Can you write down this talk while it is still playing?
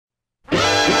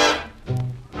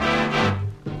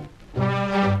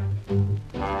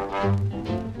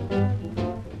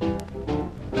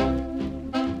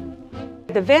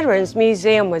the Veterans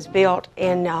Museum was built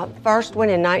in, first one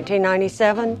in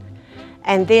 1997,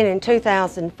 and then in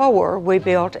 2004 we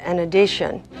built an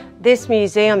addition. This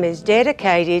museum is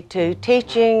dedicated to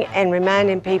teaching and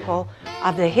reminding people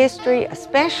of the history,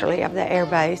 especially of the Air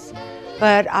Base,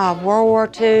 but of World War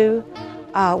II,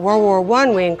 World War I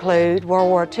we include,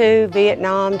 World War II,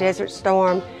 Vietnam, Desert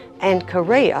Storm, and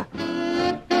Korea.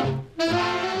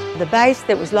 The base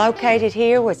that was located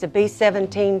here was the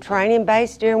B-17 training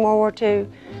base during World War II.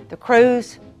 The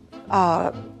crews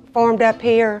formed up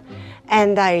here,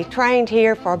 and they trained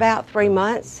here for about 3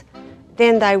 months.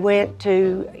 Then they went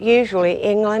to usually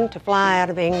England, to fly out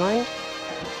of England.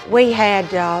 We had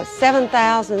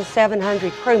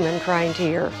 7,700 crewmen trained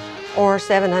here, or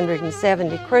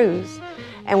 770 crews.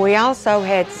 And we also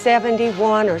had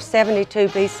 71 or 72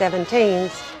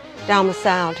 B-17s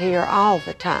domiciled here all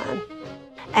the time.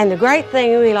 And the great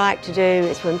thing we like to do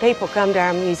is when people come to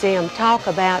our museum, talk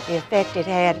about the effect it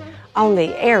had on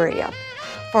the area.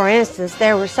 For instance,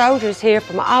 there were soldiers here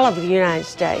from all over the United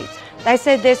States. They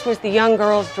said this was the young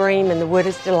girl's dream and the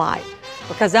widow's delight,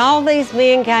 because all these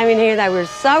men came in here, they were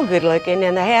so good looking,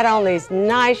 and they had on these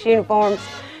nice uniforms.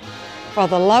 For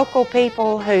the local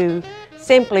people who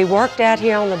simply worked out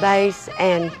here on the base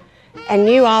and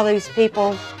knew all these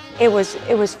people, it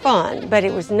was fun, but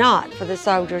it was not for the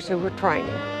soldiers who were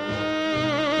training.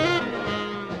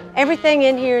 Everything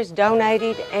in here is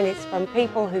donated, and it's from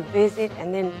people who visit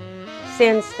and then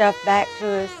send stuff back to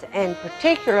us, and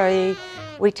particularly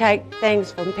we take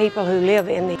things from people who live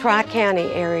in the Tri-County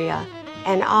area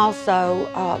and also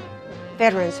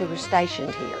veterans who were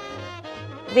stationed here.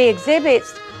 The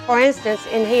exhibits, for instance,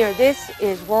 in here, this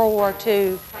is World War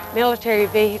II military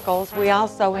vehicles. We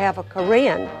also have a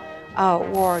Korean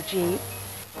war Jeep.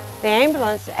 The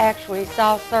ambulance actually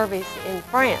saw service in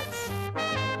France.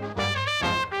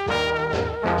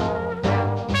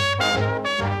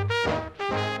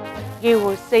 You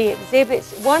will see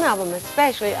exhibits, one of them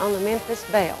especially on the Memphis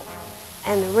Belle.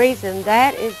 And the reason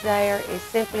that is there is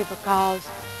simply because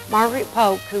Margaret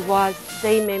Polk, who was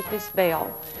the Memphis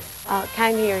Belle,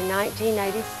 came here in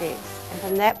 1986. And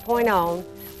from that point on,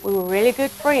 we were really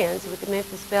good friends with the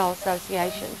Memphis Belle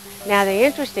Association. Now the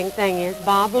interesting thing is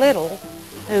Bob Little,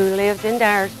 who lives in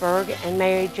Dyersburg and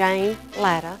married Jane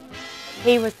Latta,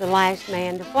 he was the last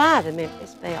man to fly the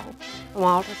Memphis Belle from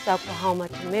Altus, Oklahoma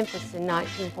to Memphis in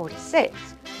 1946.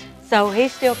 So he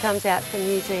still comes out to the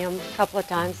museum a couple of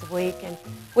times a week, and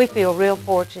we feel real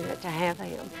fortunate to have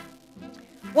him.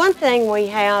 One thing we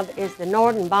have is the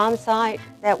Norden bomb sight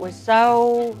that was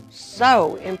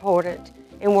so important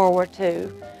in World War II.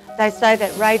 They say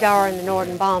that radar and the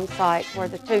Norden bomb sight were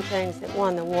the two things that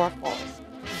won the war for us.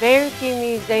 Very few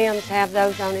museums have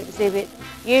those on exhibit.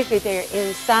 Usually they're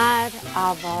inside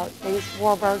of these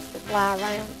warbirds that fly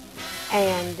around.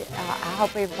 And I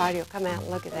hope everybody will come out and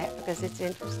look at that because it's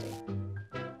interesting.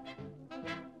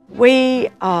 We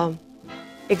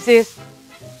exist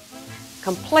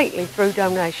completely through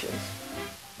donations.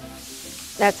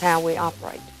 That's how we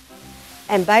operate.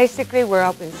 And basically we're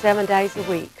open 7 days a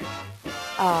week.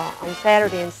 On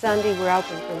Saturday and Sunday we're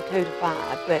open from 2 to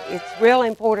 5, but it's real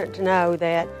important to know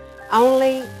that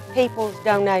only people's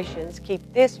donations keep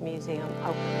this museum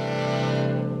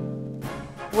open.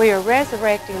 We are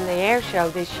resurrecting the air show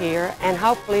this year, and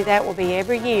hopefully that will be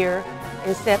every year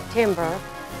in September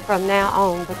from now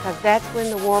on, because that's when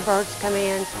the warbirds come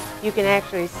in. You can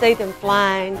actually see them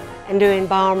flying and doing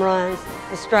bomb runs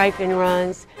and strafing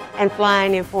runs and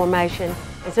flying in formation.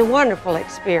 It's a wonderful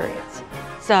experience.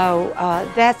 So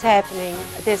that's happening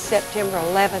this September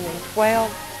 11 and 12.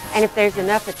 And if there's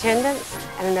enough attendance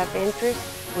and enough interest,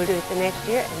 we'll do it the next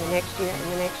year and the next year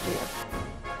and the next year.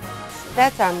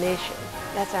 That's our mission.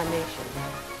 That's our mission,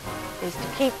 is to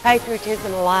keep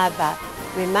patriotism alive by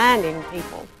reminding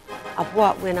people of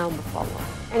what went on before.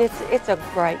 And it's a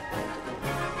great